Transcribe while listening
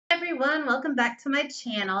everyone, welcome back to my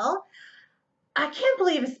channel. I can't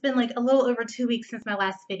believe it's been like a little over 2 weeks since my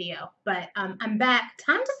last video, but I'm back.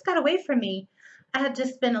 Time just got away from me. I had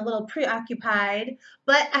just been a little preoccupied,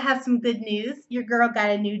 but I have some good news. Your girl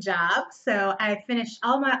got a new job, so I finished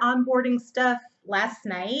all my onboarding stuff last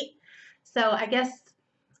night. So I guess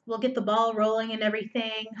we'll get the ball rolling and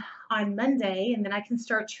everything on Monday, and then I can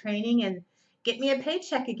start training and get me a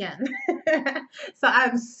paycheck again. So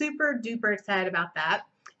I'm super duper excited about that.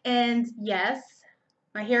 And yes,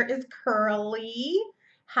 my hair is curly.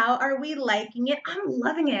 How are we liking it? I'm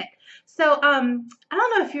loving it. So I don't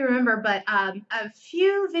know if you remember, but a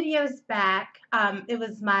few videos back, it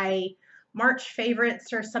was my March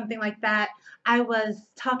favorites or something like that. I was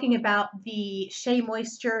talking about the Shea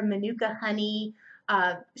Moisture Manuka Honey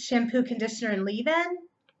shampoo, conditioner, and leave-in.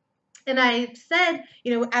 And I said,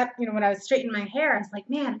 when I was straightening my hair, I was like,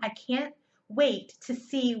 man, I can't wait to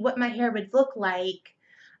see what my hair would look like,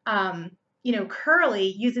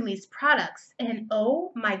 curly using these products. And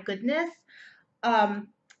oh my goodness, I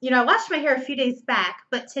washed my hair a few days back,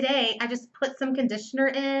 but today I just put some conditioner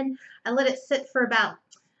in. I let it sit for about,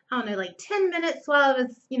 I don't know, like 10 minutes while I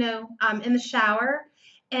was, in the shower.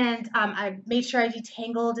 And I made sure I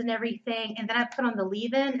detangled and everything. And then I put on the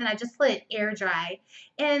leave-in and I just let it air dry.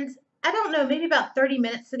 And I don't know, maybe about 30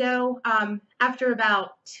 minutes ago, after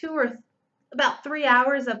about about 3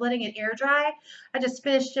 hours of letting it air dry, I just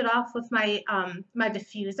finished it off with my my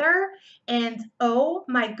diffuser, and oh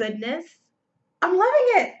my goodness, I'm loving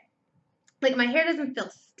it. Like, my hair doesn't feel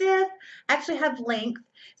stiff. I actually have length.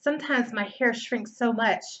 Sometimes my hair shrinks so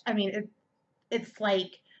much. I mean, it's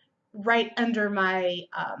like right under my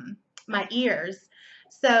my ears.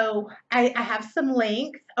 So I have some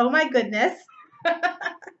length. Oh my goodness.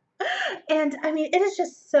 And I mean, it is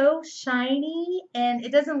just so shiny and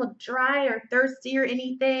it doesn't look dry or thirsty or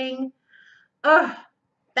anything. Oh,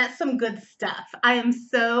 that's some good stuff. I am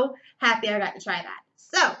so happy I got to try that.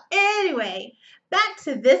 So anyway, back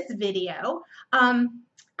to this video. I don't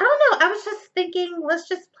know, I was just thinking, let's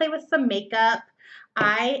just play with some makeup.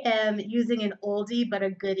 I am using an oldie but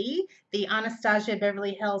a goodie, the Anastasia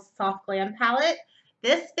Beverly Hills Soft Glam palette.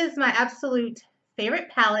 This is my absolute favorite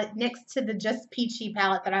palette next to the Just Peachy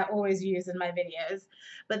palette that I always use in my videos.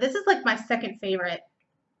 But this is like my second favorite.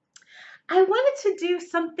 I wanted to do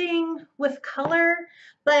something with color,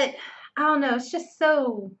 but I don't know, it's just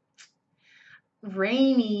so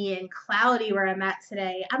rainy and cloudy where I'm at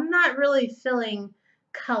today. I'm not really feeling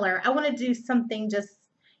color. I want to do something just,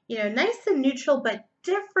 nice and neutral, but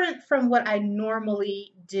different from what I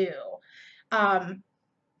normally do. Um,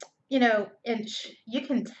 and you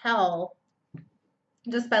can tell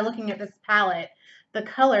just by looking at this palette, the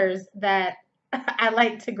colors that I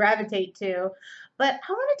like to gravitate to. But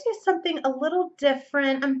I want to do something a little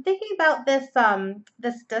different. I'm thinking about this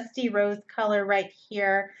dusty rose color right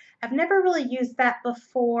here. I've never really used that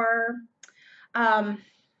before. Um,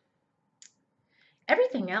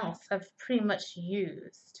 Everything else I've pretty much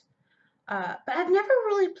used. But I've never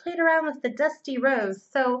really played around with the dusty rose.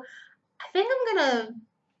 So I think I'm going to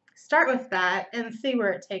start with that and see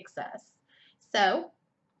where it takes us. So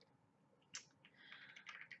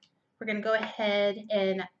we're going to go ahead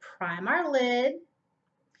and prime our lid.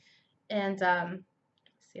 And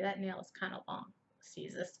see, that nail is kind of long. Let's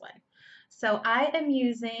use this one. So I am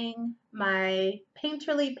using my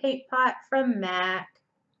Painterly Paint Pot from MAC.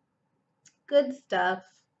 Good stuff.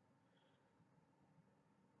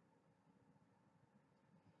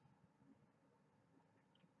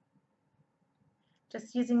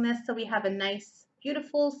 Just using this so we have a nice,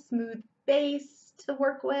 beautiful, smooth base to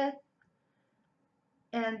work with.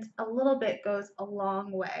 And a little bit goes a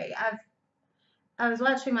long way. I was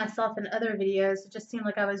watching myself in other videos. It just seemed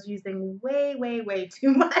like I was using way, way, way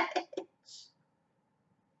too much.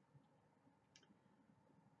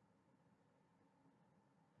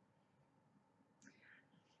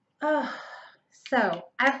 Oh, so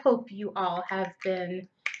I hope you all have been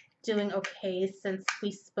doing okay since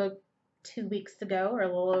we spoke 2 weeks ago, or a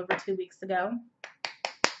little over 2 weeks ago.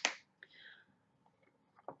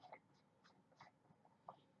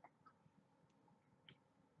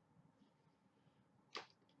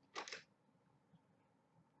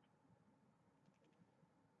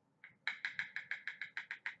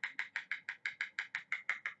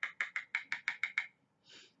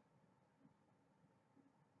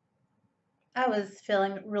 I was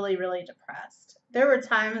feeling really, really depressed. There were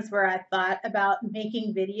times where I thought about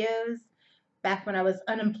making videos back when I was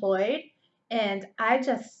unemployed, and I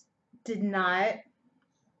just did not,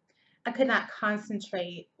 I could not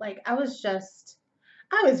concentrate. Like, I was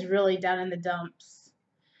really down in the dumps.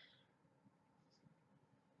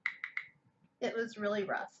 It was really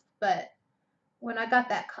rough. but when I got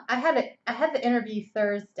that, I had the interview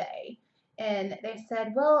Thursday, and they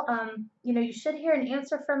said, well, you should hear an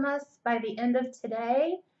answer from us by the end of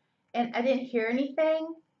today, and I didn't hear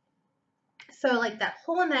anything. So like that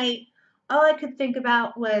whole night, all I could think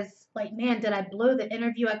about was like, man, did I blow the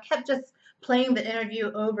interview? I kept just playing the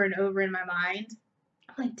interview over and over in my mind.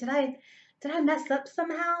 I'm like, did I mess up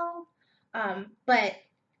somehow? But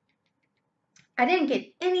I didn't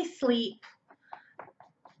get any sleep.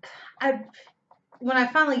 I When I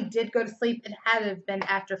finally did go to sleep, it had to have been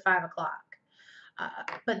after 5 o'clock.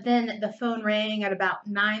 But then the phone rang at about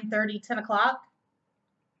 9:30, 10 o'clock,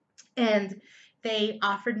 and they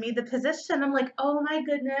offered me the position. I'm like, oh my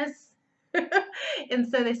goodness. And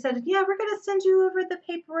so they said, yeah, we're going to send you over the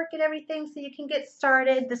paperwork and everything so you can get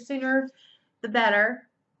started. The sooner, the better.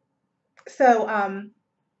 So I'm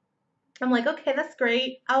like, okay, that's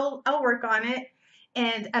great. I'll work on it.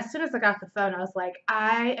 And as soon as I got the phone, I was like,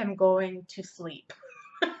 I am going to sleep.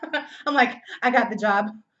 I'm like, I got the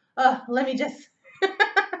job. Oh, let me just.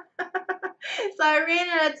 So I ran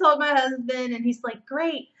and I told my husband, and he's like,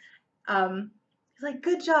 great. He's like,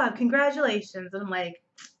 good job, congratulations. And I'm like,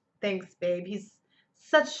 thanks, babe. He's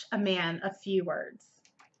such a man of few words.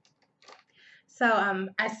 So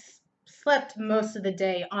slept most of the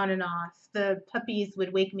day on and off. The puppies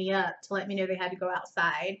would wake me up to let me know they had to go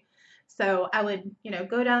outside. So I would,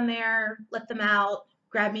 go down there, let them out,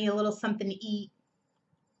 grab me a little something to eat,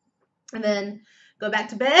 and then go back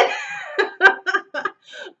to bed.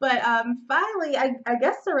 But finally, I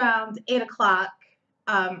guess around 8 o'clock,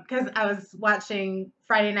 because I was watching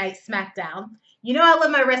Friday Night SmackDown. You know I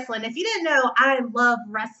love my wrestling. If you didn't know, I love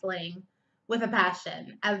wrestling with a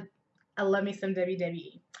passion. I love me some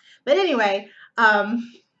WWE. But anyway,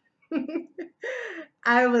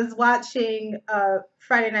 I was watching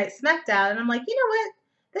Friday Night SmackDown, and I'm like, you know what?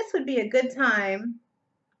 This would be a good time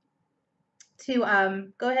to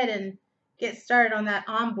go ahead and get started on that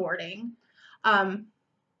onboarding. Um,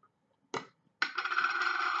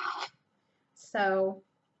 so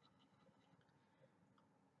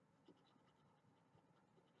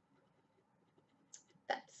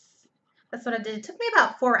that's what I did. It took me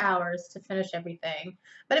about 4 hours to finish everything,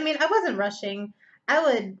 but I mean, I wasn't rushing. I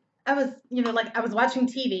was, like I was watching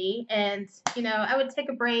TV, and I would take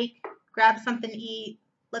a break, grab something to eat,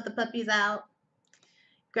 let the puppies out,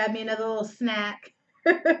 grab me another little snack.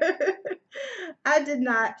 I did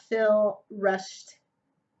not feel rushed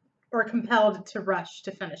or compelled to rush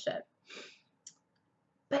to finish it.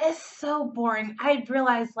 But it's so boring. I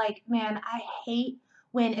realized, like, man, I hate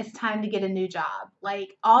when it's time to get a new job.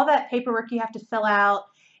 Like, all that paperwork you have to fill out.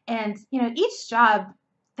 And, each job,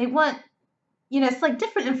 they want, it's like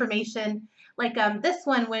different information. Like, this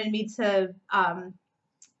one wanted me to,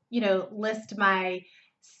 list my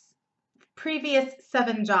previous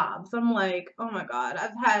 7 jobs. I'm like, oh my God,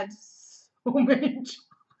 I've had so many jobs.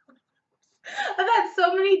 I've had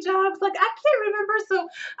so many jobs. Like I can't remember. So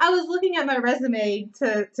I was looking at my resume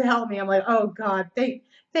to help me. I'm like, oh God, thank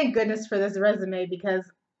goodness for this resume because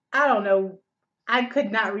I don't know. I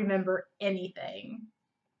could not remember anything.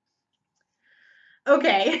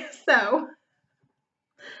 Okay, so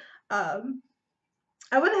um,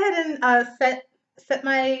 I went ahead and set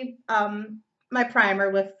my primer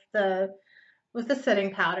with the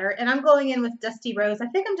setting powder, and I'm going in with Dusty Rose. I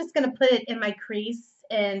think I'm just gonna put it in my crease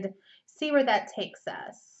and see where that takes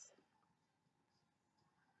us.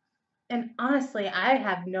 And honestly, I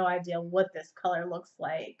have no idea what this color looks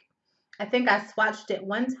like. I think I swatched it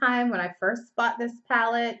one time when I first bought this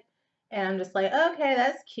palette, and I'm just like, okay,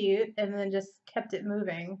 that's cute, and then just kept it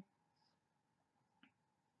moving.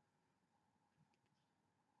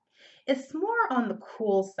 It's more on the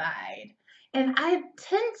cool side, and I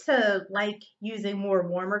tend to like using more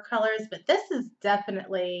warmer colors, but this is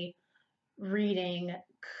definitely reading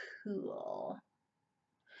cool.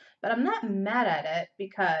 But I'm not mad at it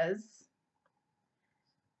because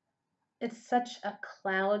it's such a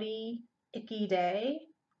cloudy, icky day.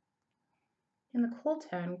 And the cool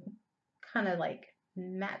tone kind of like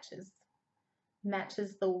matches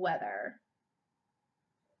the weather.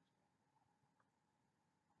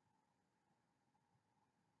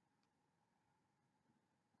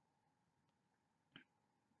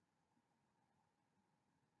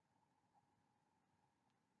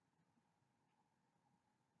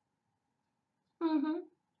 hmm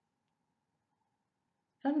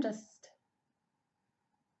I'm just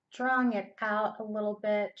drawing it out a little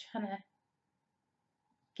bit, trying to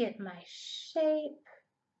get my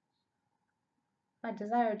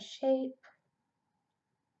desired shape.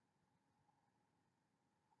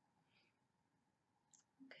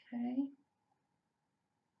 Okay.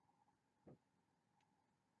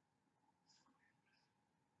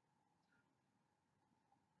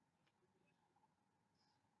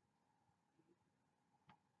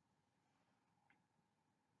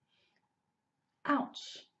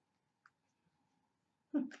 Ouch.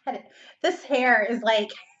 This hair is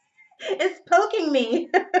like, it's poking me.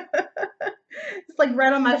 It's like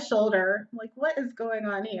right on my shoulder. I'm like, what is going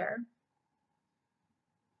on here?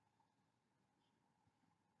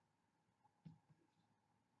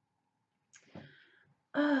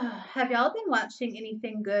 Have y'all been watching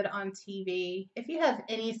anything good on TV? If you have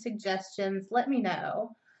any suggestions, let me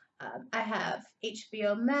know. I have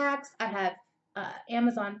HBO Max. I have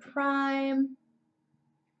Amazon Prime.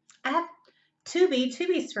 I have Tubi.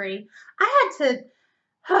 Tubi's free. I had to,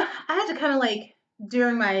 I had to kind of like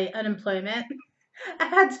during my unemployment, I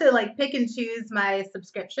had to like pick and choose my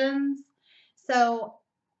subscriptions. So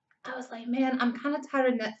I was like, man, I'm kind of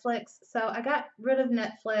tired of Netflix. So I got rid of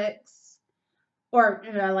Netflix or,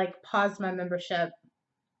 like paused my membership.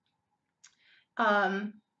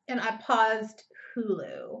 Um, and I paused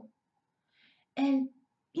Hulu. And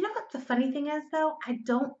you know what the funny thing is though? I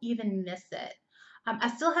don't even miss it. I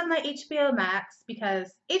still have my HBO Max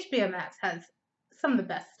because HBO Max has some of the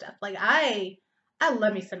best stuff. Like I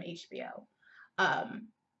love me some HBO. Um,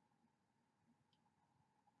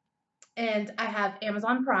 and I have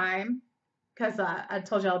Amazon Prime because I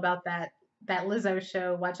told y'all about that Lizzo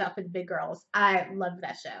show. Watch out for the big girls. I love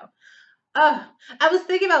that show. Oh, I was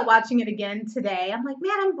thinking about watching it again today. I'm like,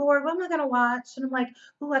 man, I'm bored. What am I gonna watch? And I'm like,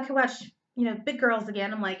 ooh, I could watch, Big Girls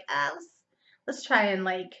again. I'm like, let's try and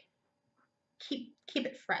like keep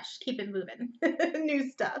it fresh, keep it moving, new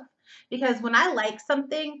stuff. Because when I like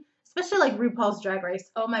something, especially like RuPaul's Drag Race,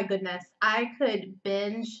 oh my goodness, I could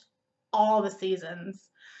binge all the seasons.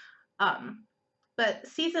 Um, but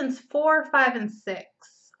seasons 4, 5, and 6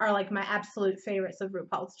 are like my absolute favorites of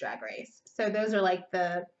RuPaul's Drag Race. So those are like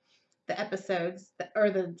the episodes or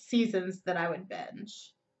the seasons that I would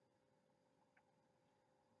binge.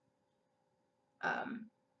 Um,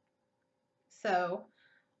 so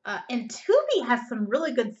and Tubi has some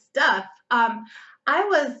really good stuff. I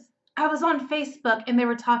was I was on Facebook and they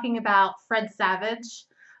were talking about Fred Savage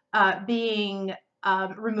being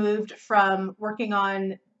removed from working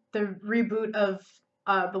on the reboot of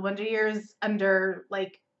the Wonder Years under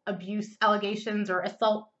like abuse allegations or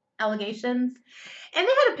assault allegations. And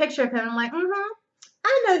they had a picture of him. I'm like,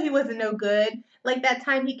 I know he wasn't no good. Like that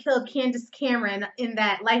time he killed Candace Cameron in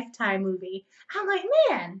that Lifetime movie. I'm like,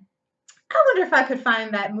 man, I wonder if I could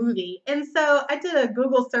find that movie. And so I did a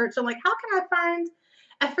Google search. I'm like, how can I find?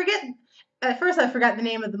 I forget. At first, I forgot the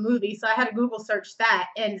name of the movie, so I had to Google search that,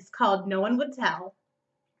 and it's called No One Would Tell,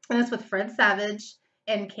 and it's with Fred Savage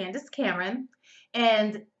and Candace Cameron,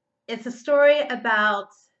 and it's a story about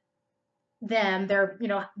them. They're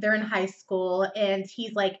in high school, and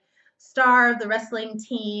he's like star of the wrestling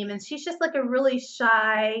team, and she's just like a really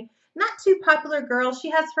shy, not too popular girl. She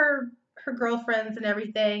has her girlfriends and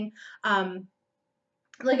everything.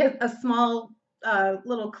 Like a small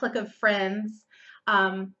little clique of friends.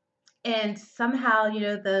 Um, and somehow,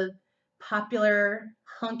 the popular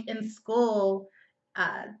hunk in school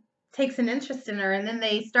uh, takes an interest in her, and then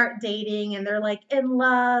they start dating, and they're like in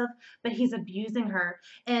love, but he's abusing her.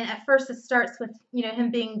 And at first, it starts with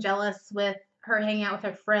him being jealous with her hanging out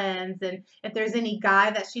with her friends, and if there's any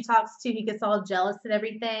guy that she talks to, he gets all jealous and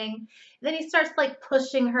everything. Then he starts like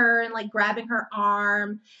pushing her and like grabbing her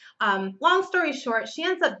arm. Long story short, she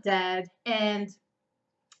ends up dead, and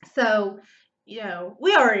so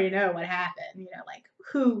we already know what happened. Like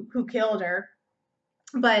who killed her,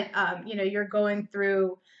 but you're going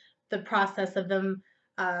through the process of them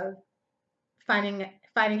uh, finding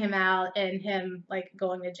him out and him like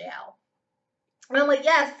going to jail. And I'm like,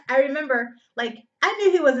 yes, I remember. Like, I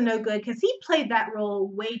knew he wasn't no good because he played that role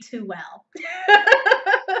way too well.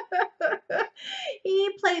 He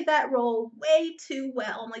played that role way too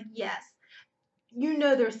well. I'm like, yes,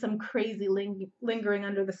 there's some crazy lingering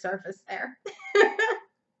under the surface there.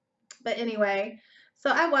 But anyway, so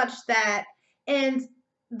I watched that, and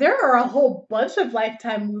there are a whole bunch of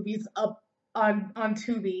Lifetime movies up on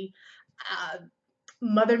Tubi. Uh,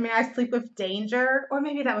 Mother May I Sleep with Danger, or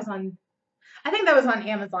maybe that was on. I think that was on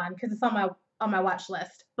Amazon because it's on my watch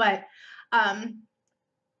list. But um,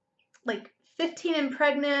 like 15 and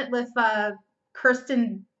Pregnant with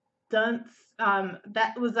Kirsten Dunst,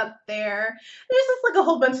 that was up there. There's just like a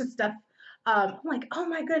whole bunch of stuff. I'm like, oh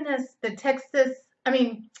my goodness, the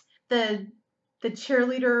the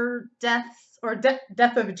cheerleader deaths or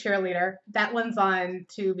death of a cheerleader. That one's on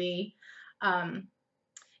Tubi.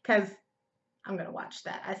 Because I'm gonna watch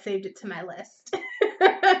that. I saved it to my list.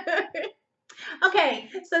 Okay,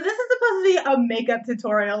 so this is supposed to be a makeup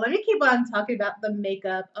tutorial. Let me keep on talking about the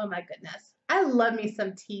makeup. Oh my goodness. I love me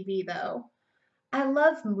some TV though. I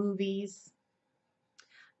love movies.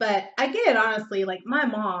 But I get it honestly, like my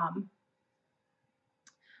mom.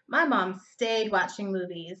 My mom stayed watching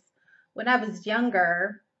movies. When I was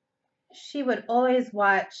younger, she would always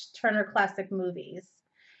watch Turner Classic Movies,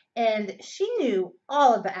 and she knew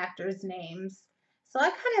all of the actors' names. So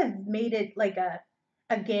I kind of made it like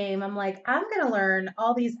a game. I'm like, I'm gonna learn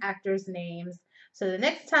all these actors' names. So the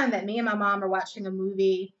next time that me and my mom are watching a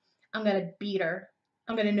movie, I'm gonna beat her.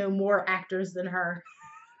 I'm gonna know more actors than her.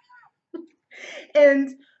 And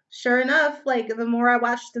sure enough, like the more I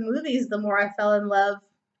watched the movies, the more I fell in love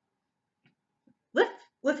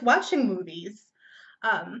with watching movies.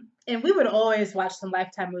 And we would always watch some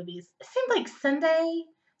Lifetime movies. It seemed like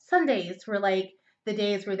Sundays were like the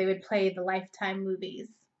days where they would play the Lifetime movies.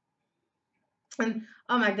 And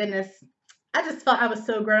oh my goodness, I just felt I was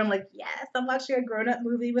so grown. I'm like, yes, I'm watching a grown up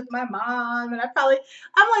movie with my mom. And I'm like,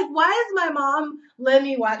 why is my mom letting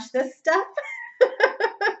me watch this stuff?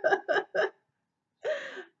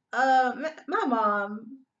 My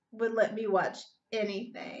mom would let me watch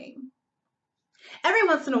anything. Every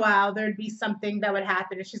once in a while, there'd be something that would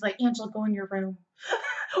happen, and she's like, Angela, go in your room.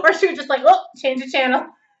 Or she would just like, oh, change the channel.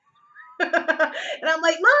 And I'm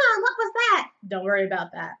like, Mom, what was that? Don't worry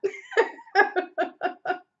about that.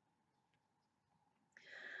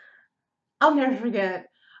 I'll never forget.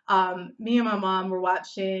 Me and my mom were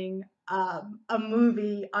watching a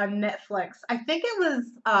movie on Netflix. I think it was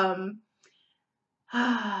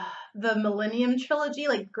the Millennium Trilogy,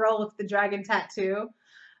 like Girl with the Dragon Tattoo.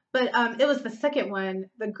 But it was the second one,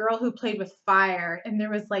 the girl who played with fire, and there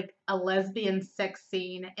was like a lesbian sex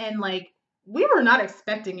scene, and like we were not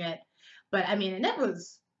expecting it, but I mean, and it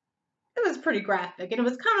was pretty graphic, and it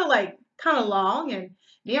was kind of long, and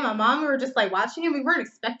me and my mom we were just like watching it, we weren't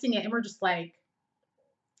expecting it, and we're just like,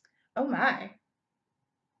 oh my.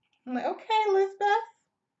 I'm like, okay, Elizabeth,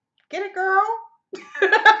 get it, girl.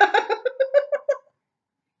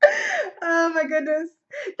 Oh my goodness,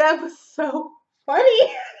 that was so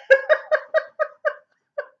funny.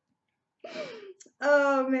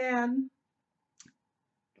 Oh man.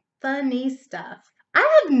 Funny stuff.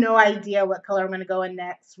 I have no idea what color I'm going to go in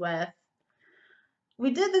next with.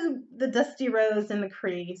 We did the dusty rose in the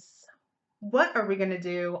crease. What are we going to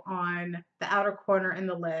do on the outer corner and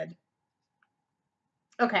the lid?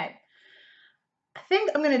 Okay. I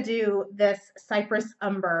think I'm going to do this Cypress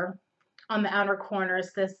Umber on the outer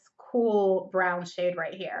corners, this cool brown shade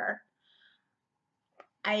right here.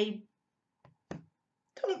 I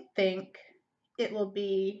don't think it will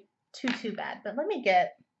be too bad, but let me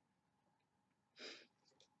get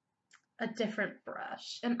a different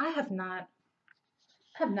brush. And I have not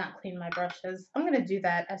cleaned my brushes. I'm going to do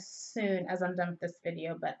that as soon as I'm done with this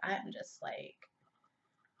video, but I'm just like,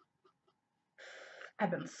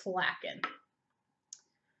 I've been slacking.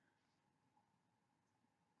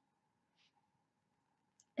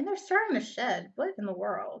 And they're starting to shed. What in the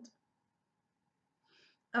world?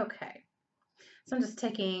 Okay. So I'm just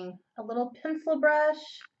taking a little pencil brush.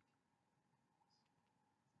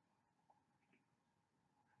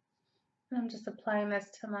 And I'm just applying this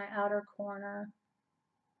to my outer corner.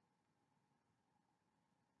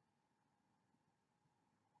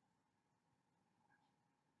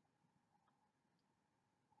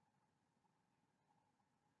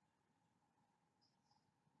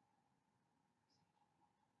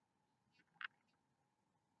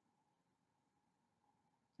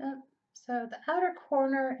 Yep. So the outer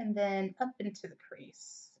corner and then up into the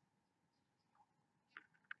crease.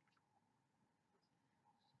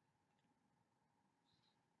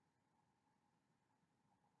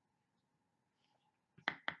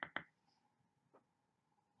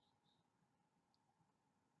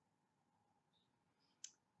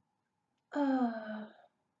 Oh,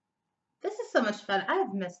 this is so much fun. I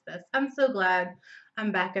have missed this. I'm so glad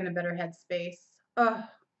I'm back in a better headspace. Oh,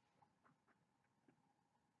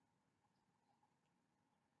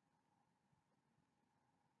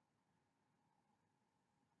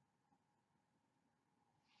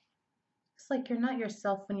 it's like you're not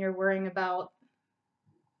yourself when you're worrying about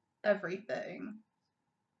everything.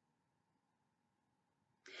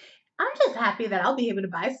 I'm just happy that I'll be able to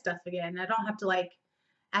buy stuff again. I don't have to like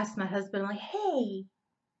ask my husband like, "Hey,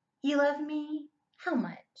 you love me? How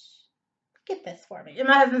much? Get this for me." And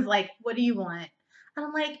my husband's like, "What do you want?" And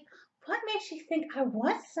I'm like, "What makes you think I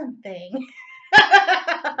want something?"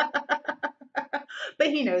 But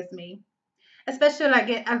he knows me, especially when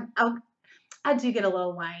I do get a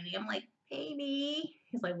little whiny. I'm like, "Baby,"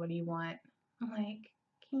 he's like, "What do you want?" I'm like,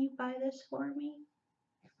 "Can you buy this for me?"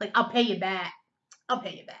 Like, I'll pay you back. I'll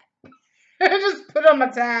pay you back. Just put on my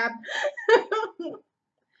tab.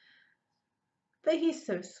 But he's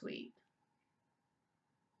so sweet.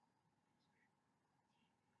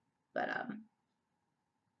 But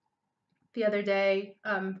the other day.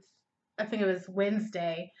 I think it was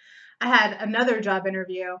Wednesday. I had another job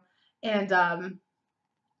interview, and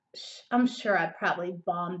I'm sure I probably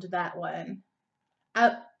bombed that one.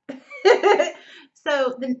 Uh,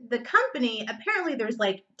 so the company, apparently there's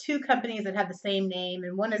like two companies that have the same name,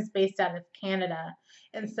 and one is based out of Canada.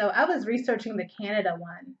 And so I was researching the Canada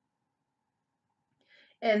one.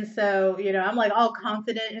 And so, I'm like all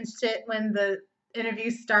confident and shit when the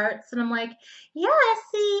interview starts, and I'm like, yeah, I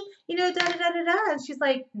see, da da da da da. And she's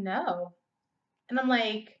like, no. And I'm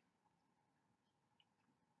like,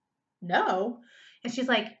 no. And she's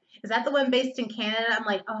like, is that the one based in Canada? I'm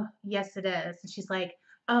like, oh, yes, it is. And she's like,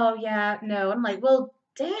 oh, yeah, no. I'm like, well,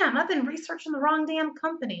 damn, I've been researching the wrong damn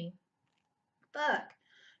company. Fuck.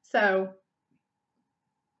 So,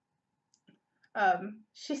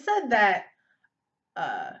 she said that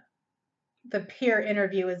uh, the peer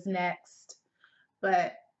interview is next,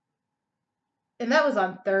 but, and that was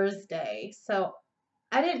on Thursday. So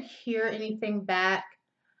I didn't hear anything back,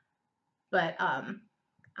 but, I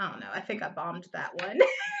don't know. I think I bombed that one.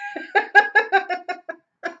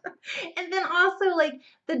 And then also, like,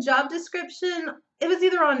 the job description, it was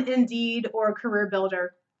either on Indeed or Career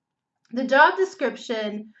Builder. The job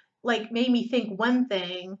description, like, made me think one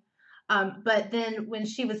thing, but then when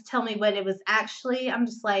she was telling me what it was actually, I'm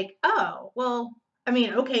just like, oh, well, I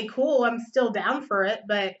mean, okay, cool. I'm still down for it,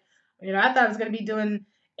 but, I thought I was going to be doing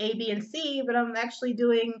A, B, and C, but I'm actually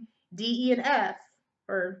doing D, E, and F.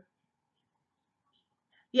 Or,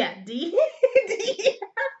 yeah, D, D.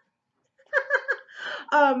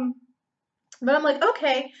 Um, But I'm like,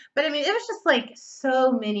 okay. But I mean, it was just like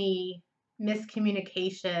so many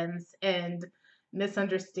miscommunications and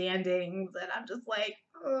misunderstandings. And I'm just like,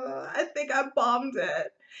 I think I bombed it.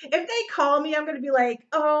 If they call me, I'm going to be like,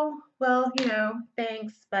 oh, well,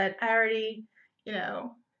 thanks. But I you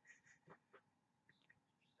know,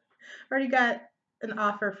 already got an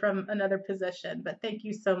offer from another position. But thank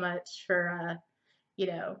you so much for, you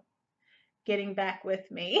know, getting back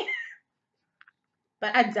with me.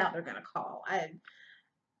 But I doubt they're going to call.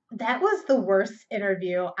 That was the worst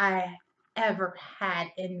interview I ever had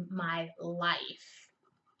in my life.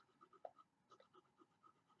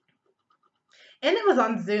 And it was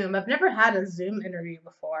on Zoom. I've never had a Zoom interview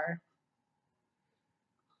before.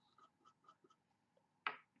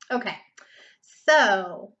 Okay.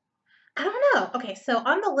 So, I don't know. Okay, so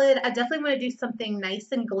on the lid, I definitely want to do something nice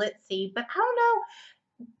and glitzy, but I don't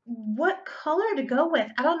know what color to go with.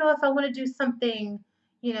 I don't know if I want to do something,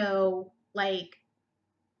 like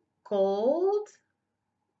gold,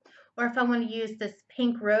 or if I want to use this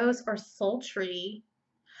pink rose or sultry.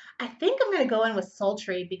 I think I'm going to go in with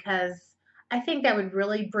sultry because I think that would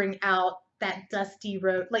really bring out that dusty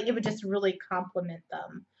road. Like it would just really complement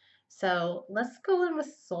them. So let's go in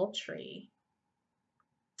with sultry.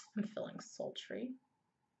 I'm feeling sultry.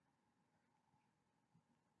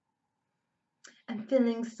 I'm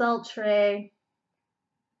feeling sultry.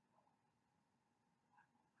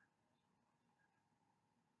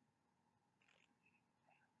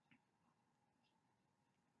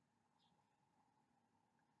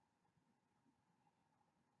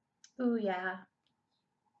 Ooh, yeah.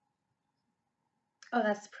 Oh,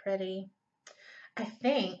 that's pretty. I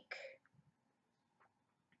think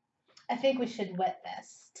I think we should wet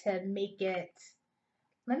this to make it.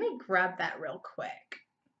 Let me grab that real quick.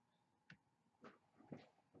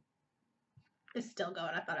 It's still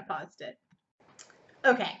going. I thought I paused it.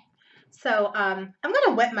 Okay. So I'm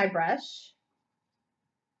gonna wet my brush.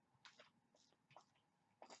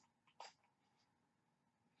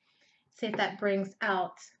 See if that brings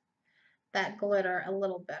out that glitter a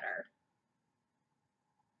little better.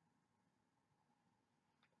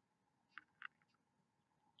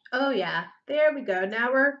 Oh yeah, there we go.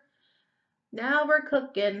 Now we're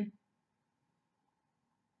cooking.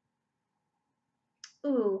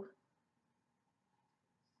 Ooh,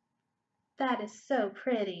 that is so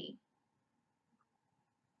pretty.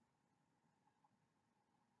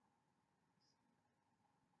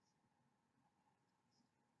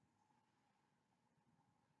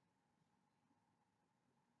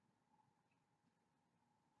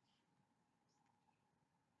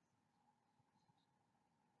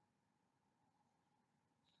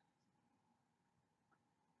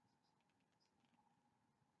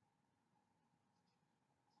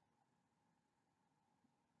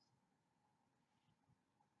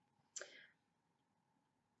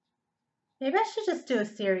 Maybe I should just do a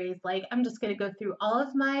series. Like I'm just gonna go through all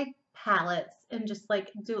of my palettes and just like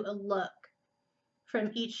do a look from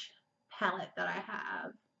each palette that I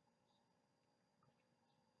have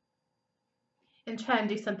and try and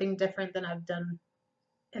do something different than I've done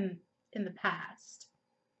in in the past.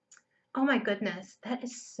 Oh my goodness, that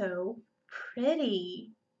is so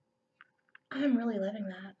pretty. I'm really loving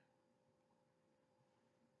that.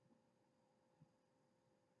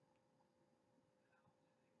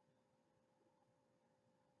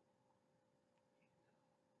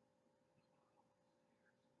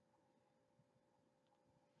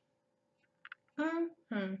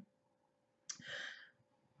 Hmm.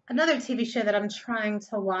 Another TV show that I'm trying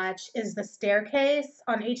to watch is The Staircase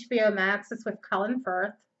on HBO Max. It's with Colin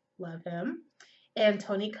Firth. Love him. And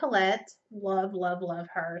Toni Collette. Love, love, love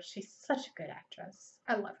her. She's such a good actress.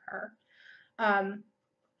 I love her. Um,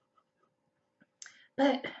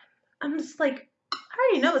 but I'm just like, I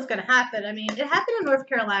already know what's going to happen. I mean, it happened in North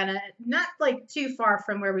Carolina, not like too far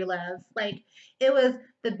from where we live. Like, it was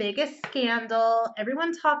the biggest scandal.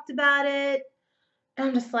 Everyone talked about it. And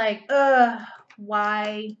I'm just like, ugh,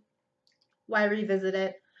 why? Why revisit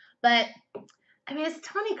it? But I mean, it's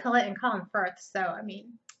Toni Collette and Colin Firth, so I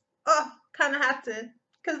mean, oh, kind of have to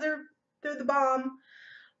because they're the bomb.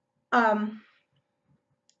 Um,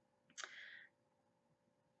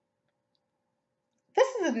 this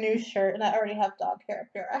is a new shirt, and I already have dog hair up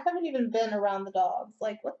here. I haven't even been around the dogs.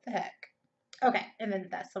 Like, what the heck? Okay, and then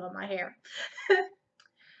that's some of my hair.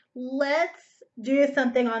 Let's do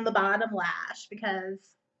something on the bottom lash because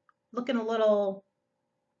looking a little,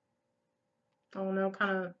 I don't know,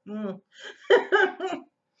 kind of.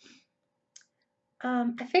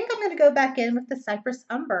 I think I'm going to go back in with the Cypress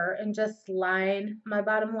Umber and just line my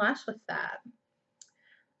bottom lash with that.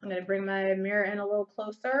 I'm going to bring my mirror in a little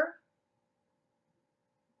closer.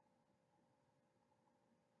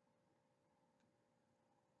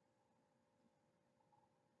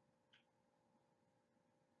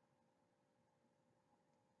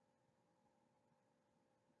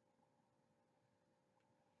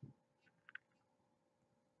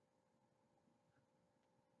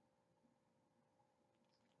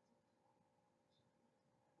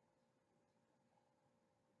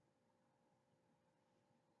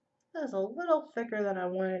 That was a little thicker than I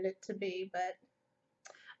wanted it to be, but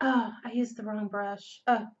oh, I used the wrong brush.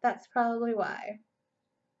 Oh, that's probably why.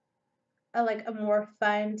 I like a more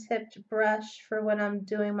fine-tipped brush for when I'm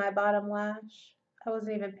doing my bottom lash. I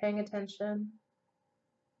wasn't even paying attention.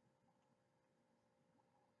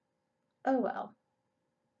 Oh well.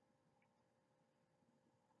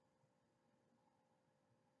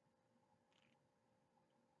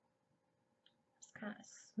 Just kind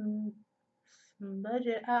of smudge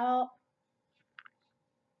it out.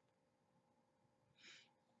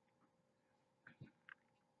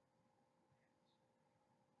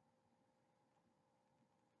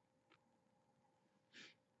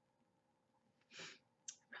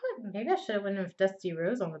 Probably, maybe I should have went with Dusty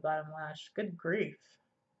Rose on the bottom lash. Good grief.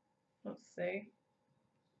 Let's see.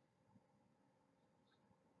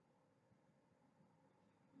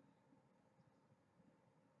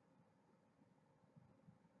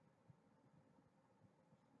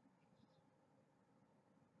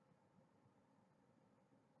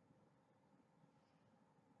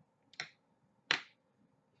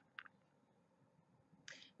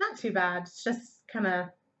 Not too bad. It's just kind of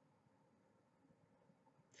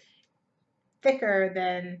thicker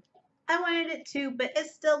than I wanted it to, but it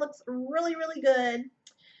still looks really, really good.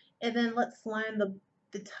 And then let's line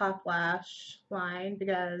the top lash line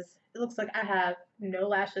because it looks like I have no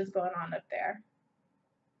lashes going on up there.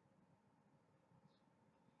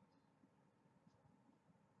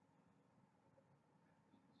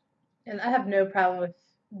 And I have no problem with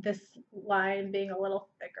this line being a little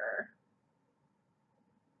thicker.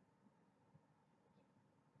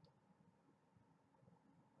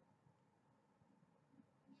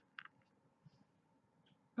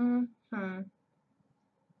 Hmm.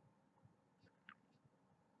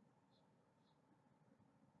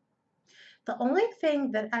 The only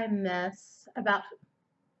thing that I miss about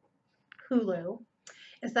Hulu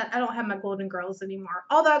is that I don't have my Golden Girls anymore.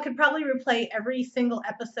 Although I could probably replay every single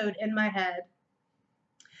episode in my head.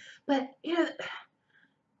 But, you know,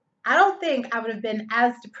 I don't think I would have been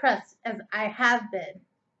as depressed as I have been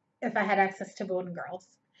if I had access to Golden Girls.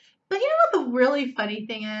 But you know what the really funny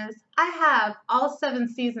thing is? I have all 7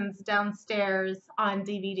 seasons downstairs on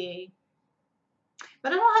DVD,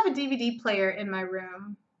 but I don't have a DVD player in my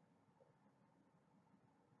room.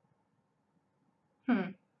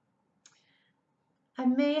 Hmm. I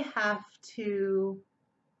may have to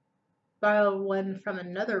borrow one from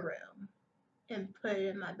another room and put it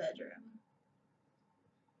in my bedroom.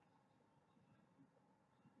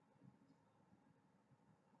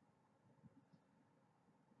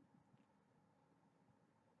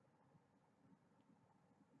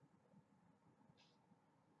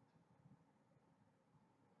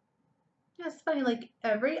 Yeah, it's funny, like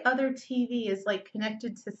every other TV is like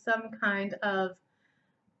connected to some kind of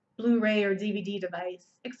Blu-ray or DVD device,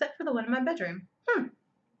 except for the one in my bedroom.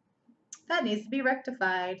 That needs to be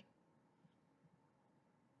rectified.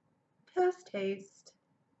 Post haste.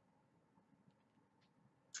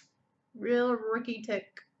 Real rookie tick.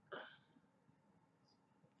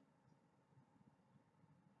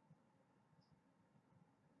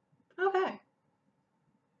 Okay.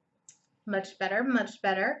 Much better, much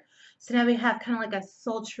better. So now we have kind of like a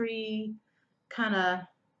sultry kind of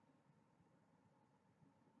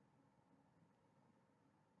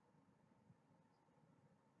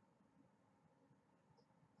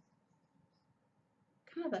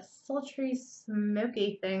a sultry,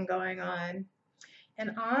 smoky thing going on.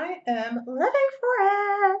 And I am living for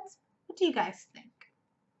it. What do you guys think?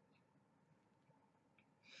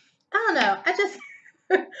 I don't know. I just,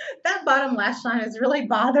 that bottom lash line is really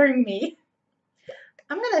bothering me.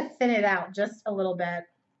 I'm going to thin it out just a little bit.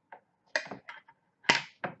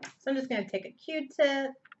 So I'm just going to take a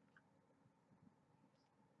Q-tip.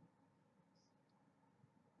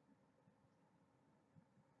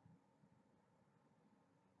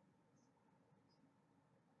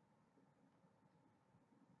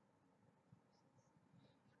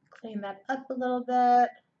 Clean that up a little bit.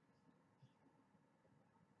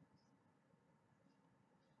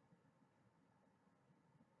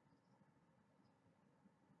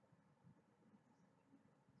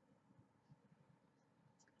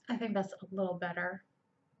 I think that's a little better.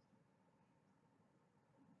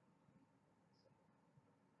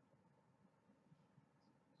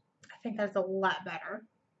 I think that's a lot better.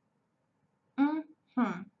 And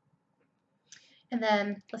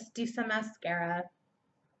then let's do some mascara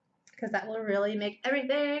because that will really make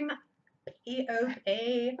everything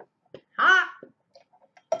P-O-K hot.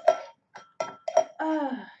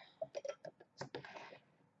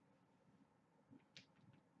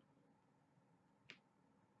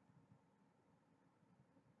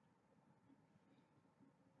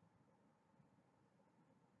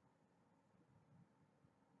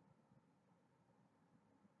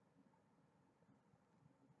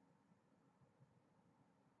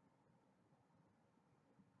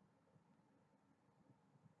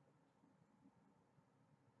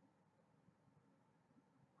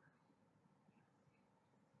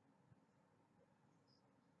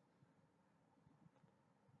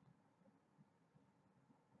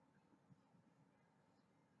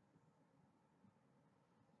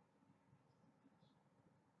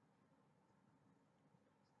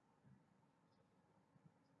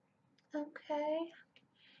 Okay,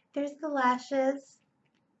 there's the lashes.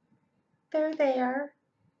 They're there.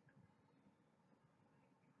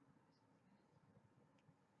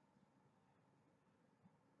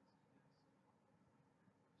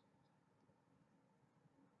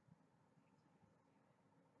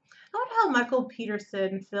 I wonder how Michael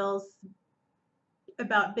Peterson feels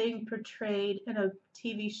about being portrayed in a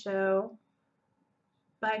TV show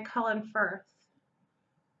by Colin Firth.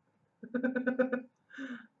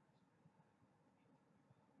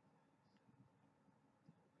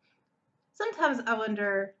 Sometimes I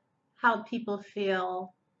wonder how people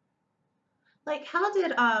feel. Like, how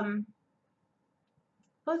did what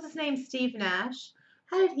was his name, Steve Nash?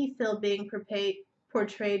 How did he feel being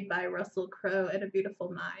portrayed by Russell Crowe in A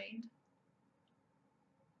Beautiful Mind?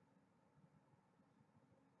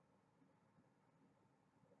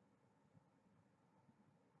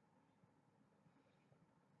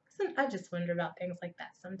 I just wonder about things like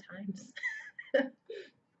that sometimes.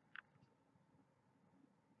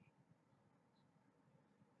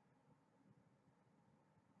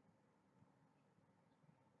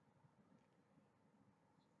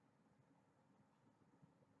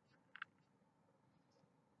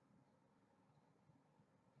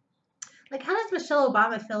 Like, how does Michelle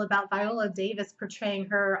Obama feel about Viola Davis portraying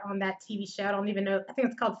her on that TV show? I don't even know. I think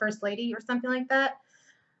it's called First Lady or something like that.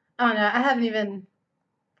 I don't know. I haven't even.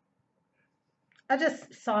 I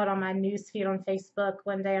just saw it on my news feed on Facebook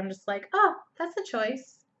one day. I'm just like, oh, that's a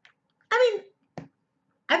choice. I mean,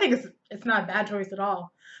 I think it's not a bad choice at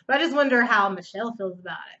all. But I just wonder how Michelle feels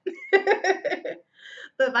about it.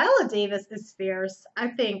 But Viola Davis is fierce. I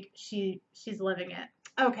think she's living it.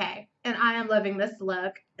 Okay, and I am loving this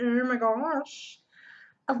look. Oh my gosh.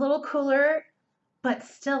 A little cooler, but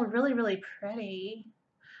still really, really pretty.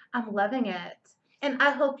 I'm loving it. And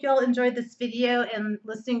I hope y'all enjoyed this video and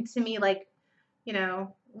listening to me like,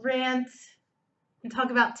 rant and talk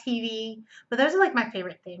about TV. But those are like my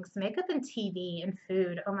favorite things. Makeup and TV and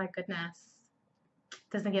food. Oh my goodness.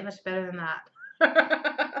 Doesn't get much better than that.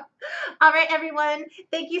 All right, everyone.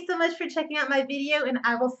 Thank you so much for checking out my video, and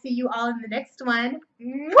I will see you all in the next one.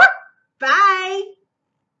 Mwah! Bye.